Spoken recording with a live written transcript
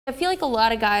I feel like a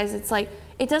lot of guys, it's like,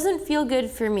 it doesn't feel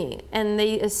good for me, and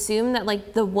they assume that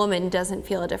like the woman doesn't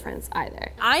feel a difference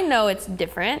either. I know it's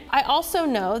different. I also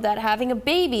know that having a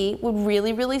baby would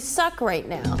really, really suck right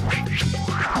now.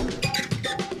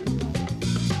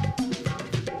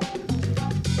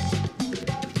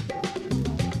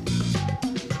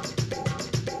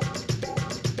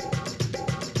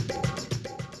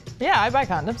 Yeah, I buy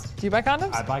condoms. Do you buy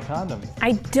condoms? I buy condoms.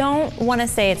 I don't want to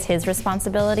say it's his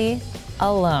responsibility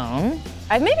alone.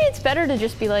 Maybe it's better to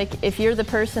just be like, if you're the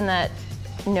person that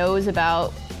knows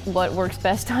about what works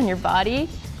best on your body,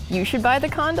 you should buy the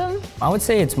condom. I would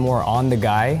say it's more on the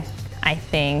guy. I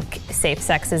think safe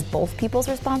sex is both people's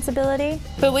responsibility.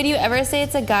 But would you ever say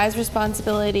it's a guy's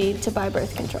responsibility to buy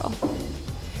birth control?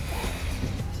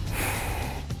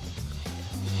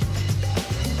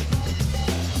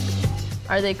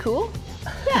 Are they cool?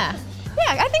 Yeah.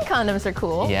 Yeah, I think condoms are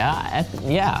cool. Yeah,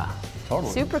 yeah,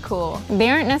 totally. Super cool. They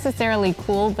aren't necessarily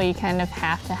cool, but you kind of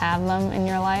have to have them in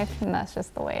your life, and that's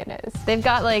just the way it is. They've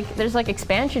got like, there's like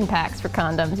expansion packs for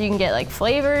condoms. You can get like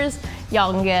flavors,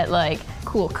 y'all can get like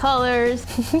cool colors.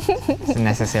 It's a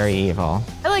necessary evil.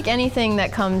 I like anything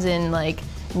that comes in like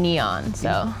neon,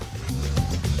 so.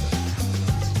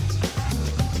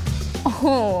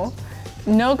 Oh,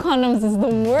 no condoms is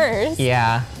the worst.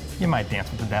 Yeah. You might dance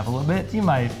with the devil a bit. You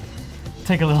might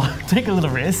take a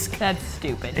little risk. That's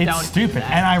stupid. It's Don't stupid, do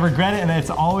that. and I regret it, and it's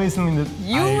always something that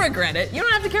You regret it. You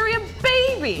don't have to carry a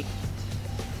baby.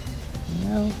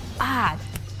 No.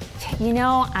 You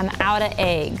know, I'm out of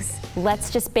eggs.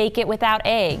 Let's just bake it without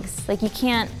eggs. Like you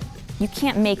can't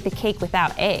make the cake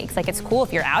without eggs. Like it's cool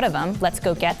if you're out of them. Let's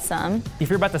go get some. If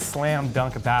you're about to slam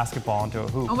dunk a basketball into a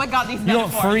hoop, Oh my God, these you don't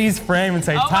metaphors. freeze frame and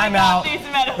say timeout.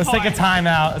 Let's take a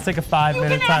timeout. Let's take a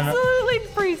 5-minute You can timeout. absolutely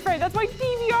freeze frame. That's why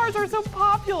DVRs are so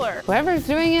popular. Whoever's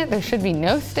doing it, there should be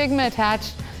no stigma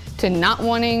attached to not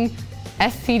wanting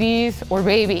STDs or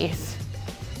babies.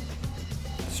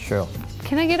 It's true.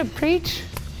 Can I get a preach?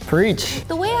 Preach.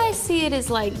 The way I see it is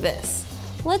like this.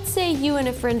 Let's say you and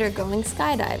a friend are going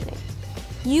skydiving.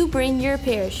 You bring your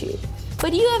parachute,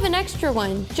 but you have an extra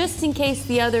one just in case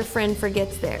the other friend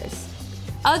forgets theirs.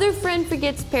 Other friend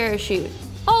forgets parachute.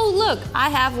 Oh look, I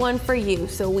have one for you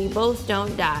so we both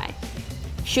don't die.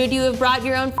 Should you have brought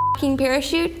your own f***ing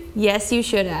parachute? Yes, you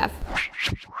should have.